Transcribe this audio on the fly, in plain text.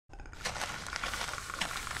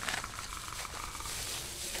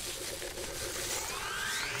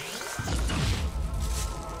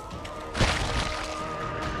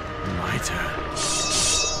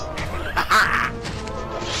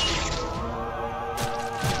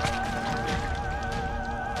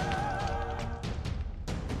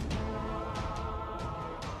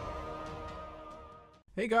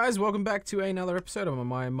Hey guys, welcome back to another episode of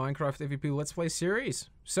my Minecraft AVP Let's Play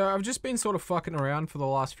series. So I've just been sort of fucking around for the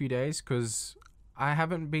last few days because I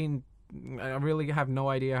really have no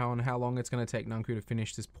idea how long it's going to take Nunku to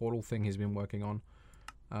finish this portal thing he's been working on.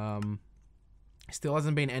 Still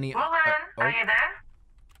hasn't been any... Ulan, are you there?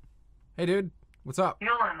 Hey dude, what's up?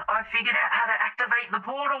 Ulan, I figured out how to activate the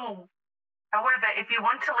portal. However, if you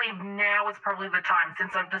want to leave now is probably the time,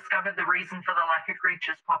 since I've discovered the reason for the lack of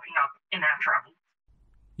creatures popping up in our travels.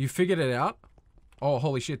 You figured it out? Oh,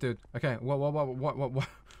 holy shit, dude. Okay,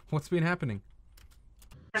 what's been happening?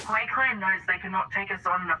 The Quake Clan knows they cannot take us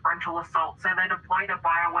on in a frontal assault, so they deployed a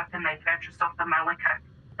bioweapon they purchased off the Malika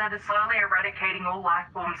that is slowly eradicating all life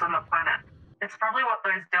forms on the planet. It's probably what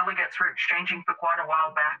those delegates were exchanging for quite a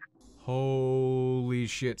while back. Holy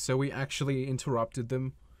shit, so we actually interrupted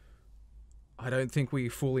them. I don't think we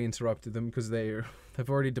fully interrupted them because they've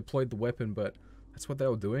already deployed the weapon, but that's what they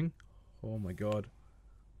were doing? Oh my god.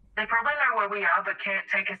 They probably know where we are, but can't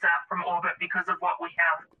take us out from orbit because of what we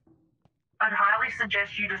have. I'd highly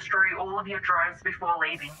suggest you destroy all of your drives before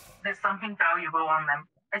leaving. There's something valuable on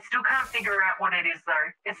them. I still can't figure out what it is, though.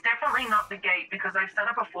 It's definitely not the gate, because I've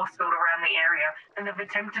set up a force field around the area, and they've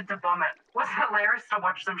attempted to bomb it. It was hilarious to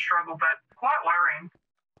watch them struggle, but quite worrying.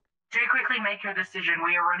 Do quickly make your decision.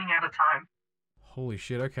 We are running out of time. Holy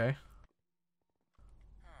shit, okay.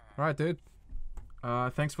 Alright, dude.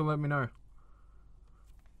 Thanks for letting me know.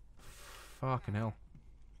 Fucking hell.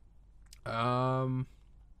 Well,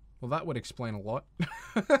 that would explain a lot.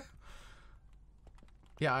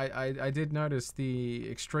 Yeah, I did notice the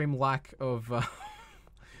extreme lack of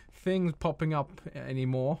things popping up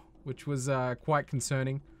anymore, which was quite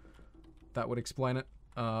concerning. That would explain it.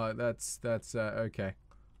 That's okay.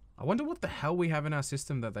 I wonder what the hell we have in our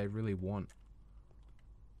system that they really want.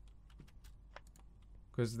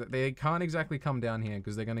 Because they can't exactly come down here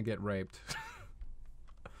because they're going to get raped.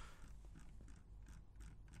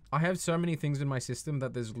 I have so many things in my system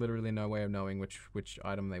that there's literally no way of knowing which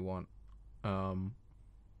item they want. I'm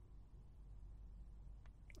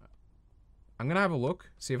gonna have a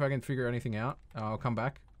look, see if I can figure anything out. I'll come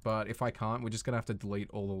back, but if I can't, we're just gonna have to delete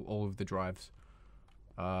all of the drives.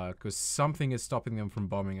 Because something is stopping them from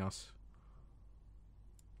bombing us.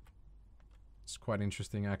 It's quite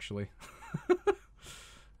interesting, actually.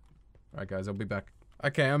 Alright guys, I'll be back.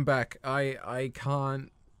 Okay, I'm back. I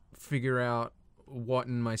can't figure out what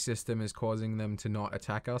in my system is causing them to not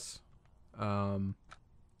attack us. But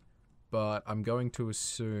I'm going to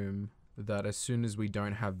assume that as soon as we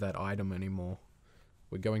don't have that item anymore,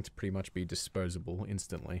 we're going to pretty much be disposable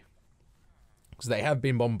instantly. Because they have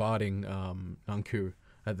been bombarding Nunku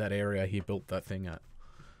at that area he built that thing at.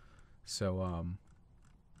 So,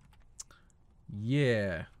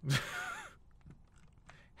 yeah.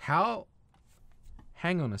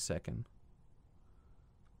 Hang on a second.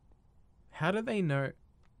 How do they know?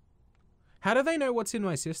 How do they know what's in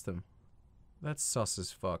my system? That's sus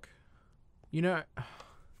as fuck. You know,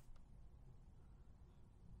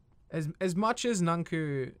 as much as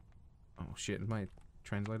Nunku... Oh shit, is my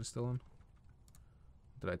translator still on?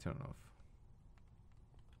 Did I turn it off?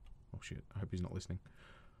 Oh shit, I hope he's not listening.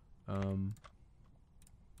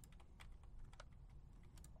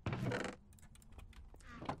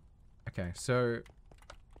 Okay, so...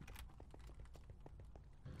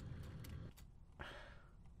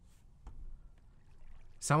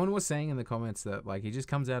 Someone was saying in the comments that, like, he just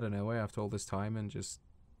comes out of nowhere after all this time and just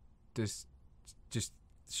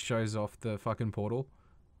shows off the fucking portal,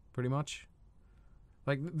 pretty much.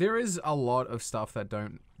 Like, there is a lot of stuff that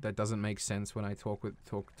doesn't make sense when I talk with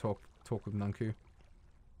Nunku.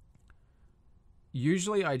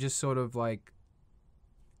 Usually, I just sort of like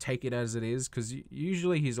take it as it is, because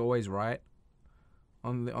usually he's always right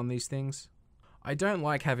on these things. I don't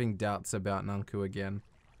like having doubts about Nunku again.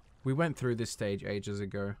 We went through this stage ages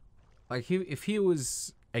ago. Like, if he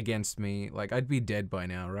was against me, like, I'd be dead by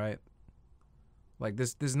now, right? Like,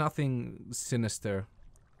 there's nothing sinister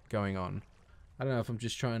going on. I don't know if I'm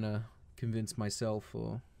just trying to convince myself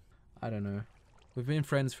or... I don't know. We've been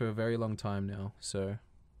friends for a very long time now, so...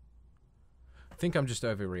 I think I'm just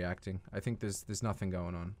overreacting. I think there's nothing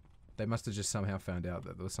going on. They must have just somehow found out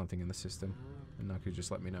that there was something in the system. And Naku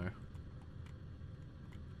just let me know.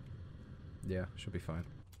 Yeah, should be fine.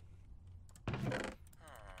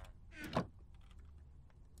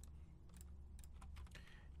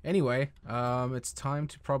 Anyway, it's time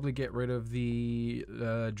to probably get rid of the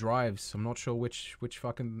drives. I'm not sure which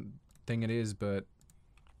fucking thing it is, but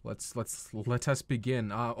let us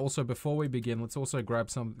begin. Also, before we begin, let's also grab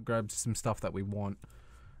some stuff that we want.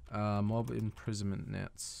 Mob imprisonment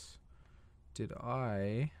nets. Did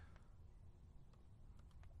I?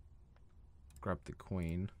 grab the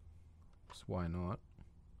queen. So why not?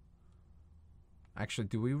 Actually,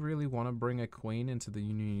 do we really want to bring a queen into the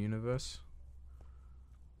Union universe?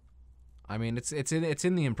 I mean, it's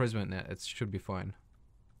in the imprisonment net. It should be fine.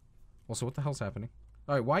 Also, what the hell's happening?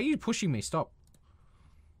 Oh, why are you pushing me? Stop.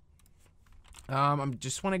 I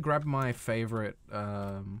just want to grab my favorite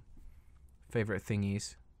favorite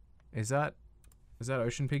thingies. Is that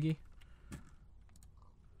Ocean Piggy?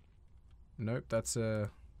 Nope, that's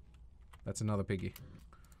another piggy.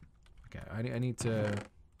 Okay, I need to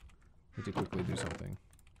quickly do something.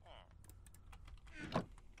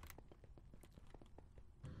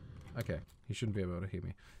 Okay, he shouldn't be able to hear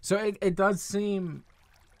me. So it does seem,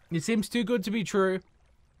 it seems too good to be true,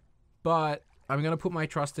 but I'm gonna put my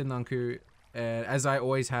trust in Nunku, as I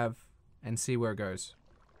always have, and see where it goes.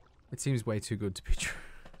 It seems way too good to be true.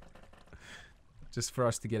 Just for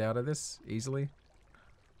us to get out of this easily.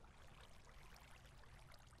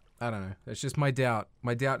 I don't know. It's just my doubt.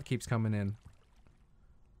 My doubt keeps coming in.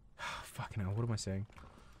 Fucking hell, what am I saying?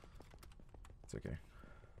 It's okay.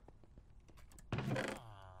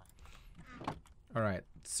 Alright,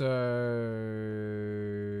 so...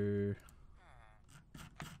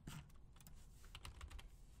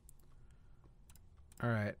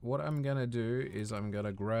 Alright, what I'm gonna do is I'm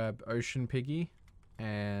gonna grab Ocean Piggy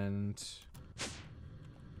and...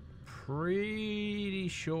 Pretty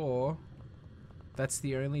sure that's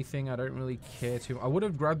the only thing I don't really care to. I would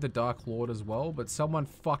have grabbed the Dark Lord as well, but someone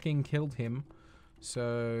fucking killed him.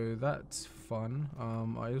 So that's fun.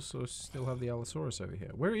 I also still have the Allosaurus over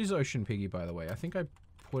here. Where is Ocean Piggy, by the way? I think I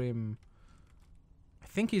put him... I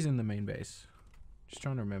think he's in the main base. Just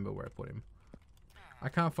trying to remember where I put him. I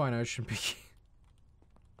can't find Ocean Piggy.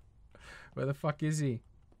 Where the fuck is he?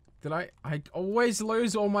 Did I always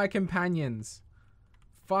lose all my companions.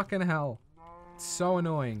 Fucking hell. It's so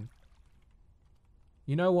annoying.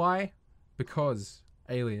 You know why? Because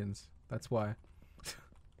aliens. That's why.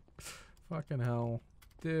 Fucking hell.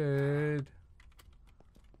 Dude.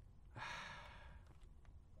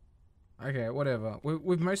 Okay, whatever.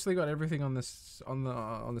 We've mostly got everything on this on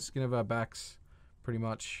the skin of our backs, pretty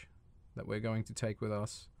much, that we're going to take with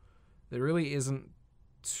us. There really isn't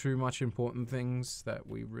too much important things that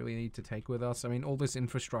we really need to take with us. I mean, all this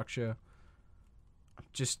infrastructure. I'm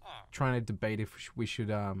just trying to debate if we should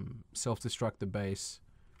self-destruct the base.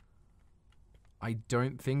 I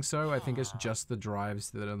don't think so. I think it's just the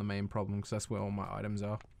drives that are the main problem, because that's where all my items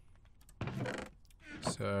are.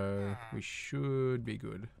 So we should be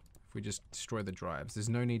good if we just destroy the drives. There's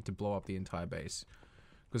no need to blow up the entire base,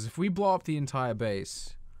 because if we blow up the entire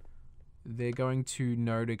base, they're going to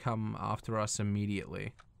know to come after us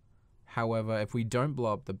immediately. However, if we don't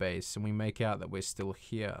blow up the base and we make out that we're still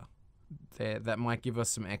here, that might give us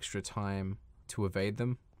some extra time to evade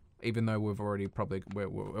them, even though we're already probably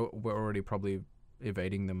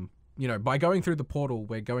evading them. You know, by going through the portal,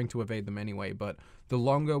 we're going to evade them anyway. But the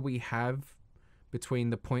longer we have between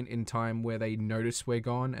the point in time where they notice we're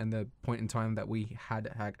gone and the point in time that we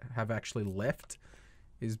have actually left,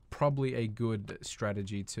 is probably a good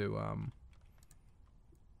strategy to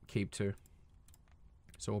keep to.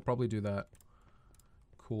 So we'll probably do that.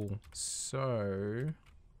 Cool. So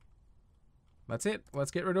that's it.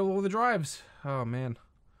 Let's get rid of all the drives. Oh man,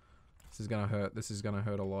 this is gonna hurt. This is gonna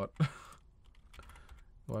hurt a lot. Do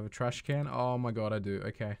I have a trash can? Oh my god, I do.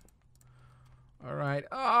 Okay. All right.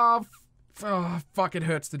 Oh, fuck! It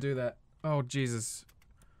hurts to do that. Oh Jesus.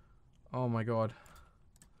 Oh my god.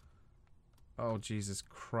 Oh Jesus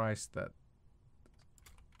Christ! That.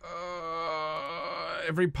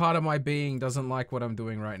 Every part of my being doesn't like what I'm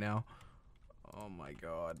doing right now. Oh my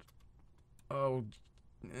god. Oh.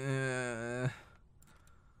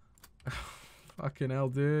 Fucking hell,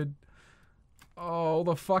 dude. Oh, all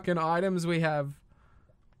the fucking items we have.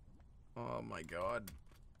 Oh my god.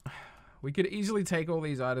 We could easily take all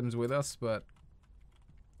these items with us, but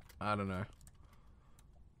I don't know.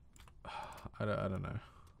 I don't know.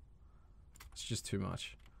 It's just too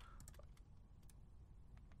much.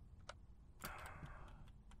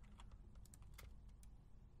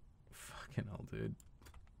 Fucking hell, dude.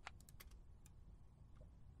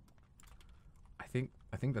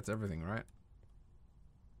 I think that's everything, right?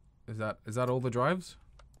 Is that all the drives?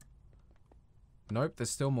 Nope,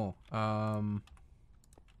 there's still more.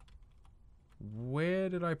 Where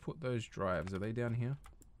did I put those drives? Are they down here?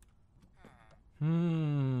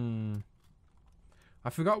 I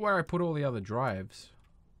forgot where I put all the other drives.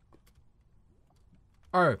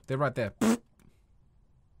 Oh, they're right there.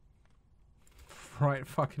 Right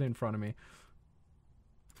fucking in front of me.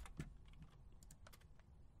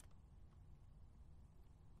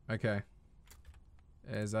 Okay.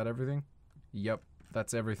 Is that everything? Yep,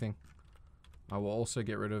 that's everything. I will also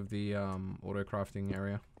get rid of the auto crafting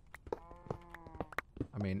area.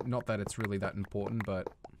 I mean, not that it's really that important, but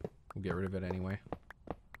we'll get rid of it anyway.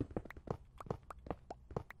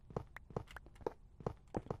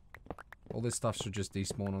 All this stuff should just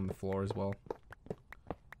despawn on the floor as well.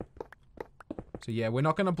 So yeah, we're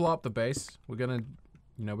not gonna blow up the base. We're gonna,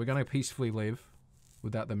 you know, we're gonna peacefully leave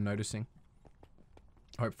without them noticing.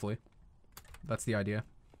 Hopefully. That's the idea.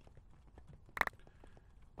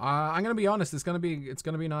 I'm gonna be honest, it's gonna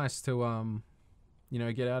be nice to, you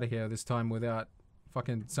know, get out of here this time without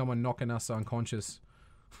fucking someone knocking us unconscious.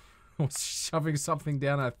 Or shoving something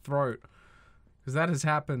down our throat. Because that has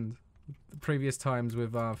happened the previous times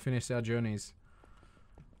we've finished our journeys.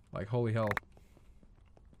 Like, holy hell.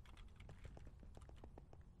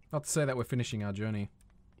 Not to say that we're finishing our journey.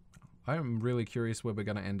 I am really curious where we're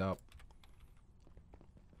gonna end up.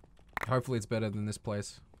 Hopefully it's better than this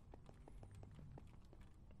place.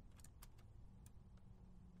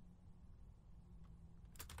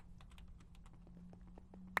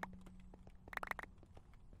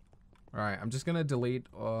 Alright, I'm just gonna delete,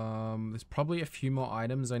 there's probably a few more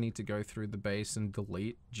items I need to go through the base and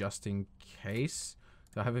delete, just in case.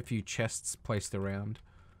 So I have a few chests placed around.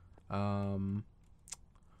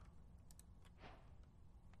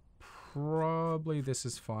 Probably this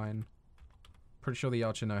is fine. Pretty sure the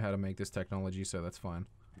Yacha know how to make this technology, so that's fine.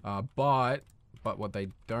 But what they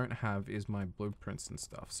don't have is my blueprints and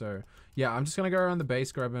stuff. So, yeah, I'm just gonna go around the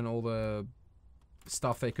base grabbing all the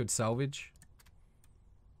stuff they could salvage.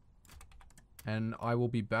 And I will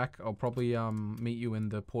be back. I'll probably meet you in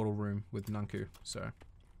the portal room with Nunku. So,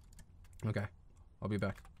 okay, I'll be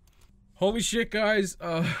back. Holy shit, guys!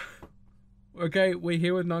 Okay, we're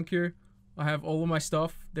here with Nunku. I have all of my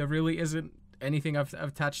stuff. There really isn't anything I've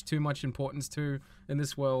attached too much importance to in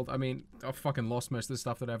this world. I mean, I've fucking lost most of the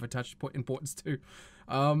stuff that I've attached importance to.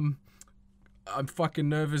 I'm fucking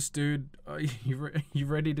nervous, dude. You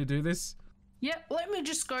ready to do this? Yep, let me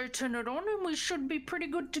just go turn it on and we should be pretty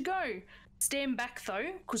good to go. Stand back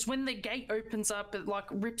though, because when the gate opens up, it like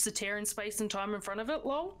rips a tear in space and time in front of it,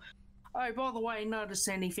 lol. Oh, by the way, notice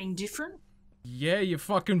anything different? Yeah, your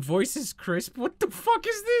fucking voice is crisp. What the fuck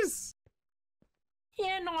is this?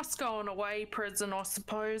 Yeah, nice going away, present, I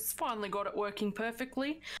suppose. Finally got it working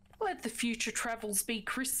perfectly. Let the future travels be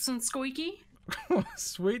crisp and squeaky.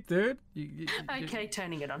 Sweet, dude. Okay,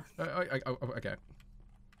 turning it on. Okay.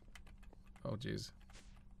 Oh, jeez.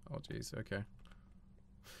 Oh, jeez. Okay.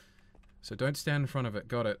 So don't stand in front of it.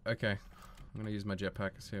 Got it. Okay. I'm gonna use my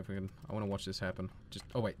jetpack. See if we can. I want to watch this happen. Just.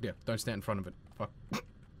 Oh wait. Yeah. Don't stand in front of it. Fuck.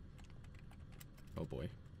 Oh boy.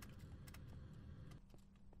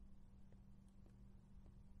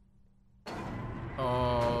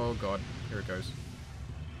 Oh god. Here it goes.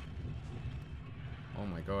 Oh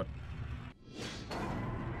my god.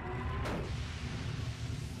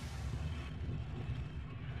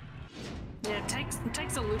 Yeah, it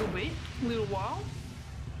takes a little while.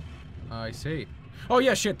 I see. Oh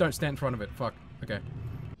yeah, shit, don't stand in front of it. Fuck. Okay.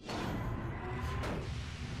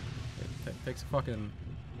 It takes a fucking...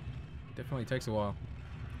 Definitely takes a while.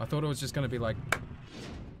 I thought it was just gonna be like...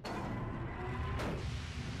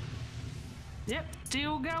 Yep,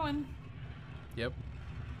 still going. Yep.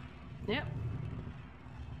 Yep.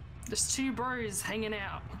 There's two bros hanging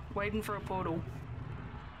out, waiting for a portal.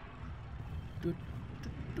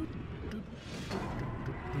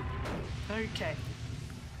 Okay.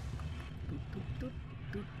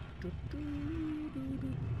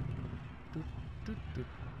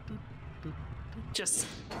 Just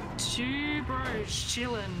two bros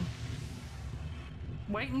chilling,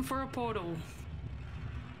 waiting for a portal.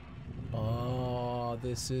 Oh,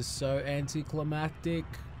 this is so anticlimactic.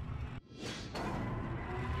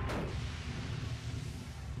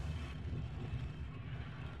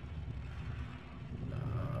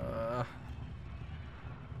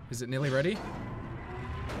 Is it nearly ready?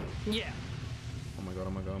 Yeah. Oh my god,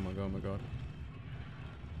 oh my god, oh my god, oh my god.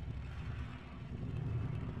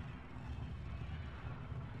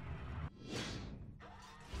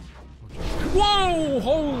 Whoa!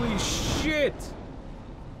 Holy shit!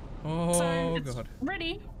 Oh So it's god.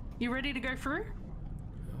 ready? You ready to go through?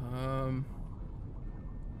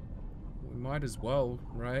 We might as well,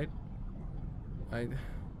 right?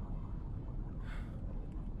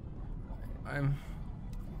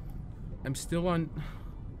 I'm still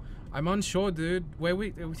I'm unsure, dude. How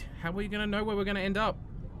are we gonna know where we're gonna end up?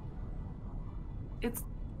 It's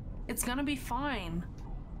gonna be fine.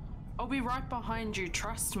 I'll be right behind you,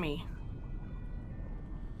 trust me.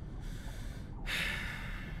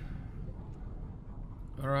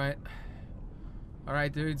 Alright.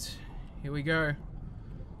 Alright, dudes. Here we go.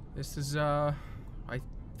 This is, I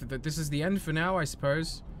this is the end for now, I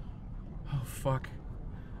suppose. Oh, fuck.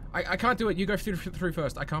 I can't do it. You go through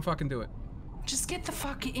first. I can't fucking do it. Just get the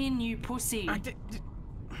fuck in, you pussy.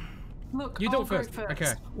 Look, you do I'll it first. go first.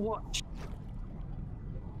 Okay. Watch.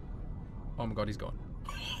 Oh my god, he's gone.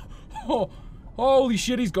 Oh, holy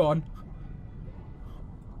shit, he's gone.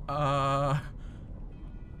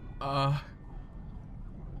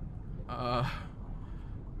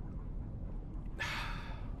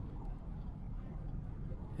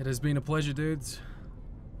 It has been a pleasure, dudes.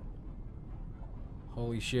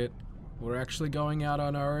 Holy shit. We're actually going out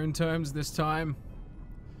on our own terms this time.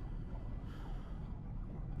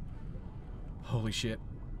 Holy shit.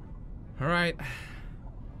 Alright.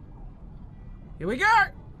 Here we go!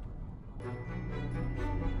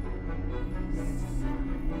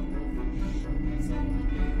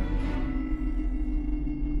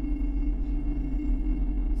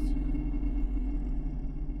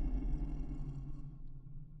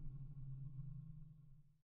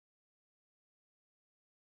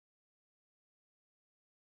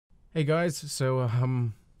 Hey guys, so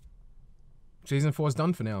season 4 is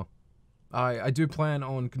done for now. I do plan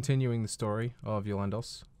on continuing the story of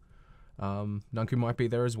Ulandos. Nunku might be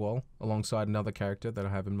there as well, alongside another character that I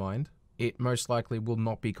have in mind. It most likely will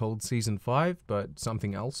not be called Season 5, but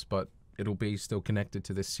something else, but it'll be still connected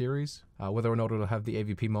to this series. Whether or not it'll have the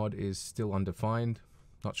AVP mod is still undefined.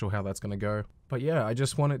 Not sure how that's going to go. But yeah, I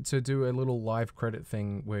just wanted to do a little live credit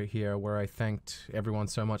thing where I thanked everyone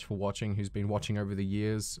so much for watching, who's been watching over the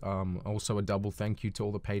years. Also a double thank you to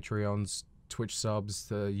all the Patreons, Twitch subs,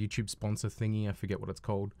 the YouTube sponsor thingy, I forget what it's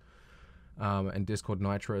called. And Discord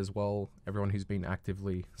Nitro as well. Everyone who's been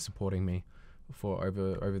actively supporting me for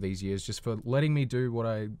over these years, just for letting me do what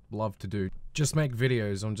I love to do. Just make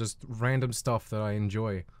videos on just random stuff that I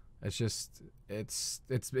enjoy. It's just, it's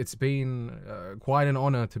been quite an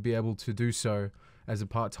honor to be able to do so as a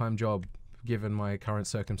part-time job, given my current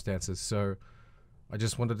circumstances. So I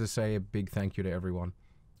just wanted to say a big thank you to everyone.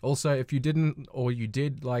 Also, if you didn't or you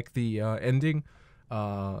did like the ending,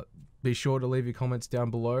 be sure to leave your comments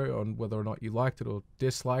down below on whether or not you liked it or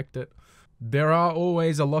disliked it. There are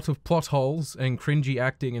always a lot of plot holes and cringy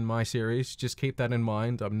acting in my series. Just keep that in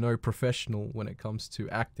mind. I'm no professional when it comes to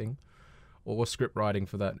acting. Or script writing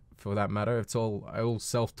for that matter. It's all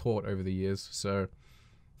self-taught over the years, so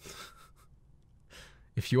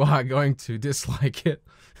if you are going to dislike it,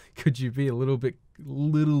 could you be a little bit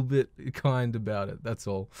kind about it? That's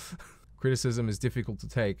all. Criticism is difficult to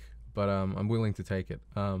take, but I'm willing to take it.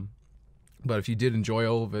 But if you did enjoy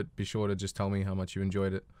all of it, be sure to just tell me how much you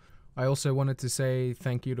enjoyed it. I also wanted to say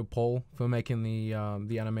thank you to Paul for making the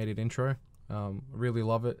animated intro. Really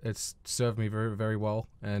love it. It's served me very, very well.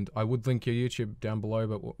 And I would link your YouTube down below,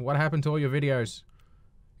 but what happened to all your videos?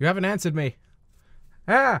 You haven't answered me.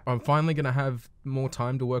 Ah! I'm finally going to have more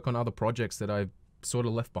time to work on other projects that I've sort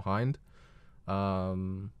of left behind. I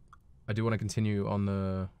do want to continue on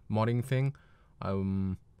the modding thing. I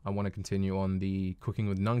want to continue on the cooking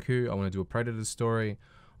with Nunku. I want to do a Predator story.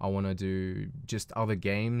 I want to do just other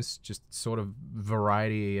games, just sort of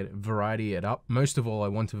variety it up. Most of all, I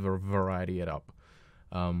want to variety it up.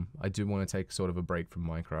 I do want to take sort of a break from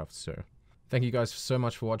Minecraft, so thank you guys so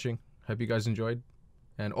much for watching. Hope you guys enjoyed.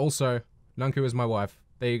 And also, Nunku is my wife.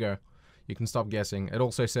 There you go. You can stop guessing. It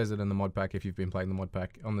also says it in the mod pack if you've been playing the mod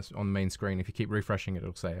pack on the main screen. If you keep refreshing it,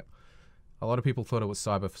 it'll say it. A lot of people thought it was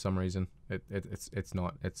Cyber for some reason. It's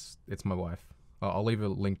not. It's my wife. I'll leave a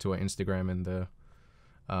link to her Instagram in the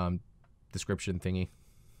description thingy.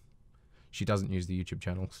 She doesn't use the YouTube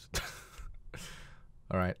channels.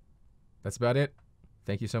 Alright. That's about it.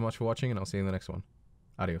 Thank you so much for watching, and I'll see you in the next one.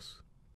 Adios.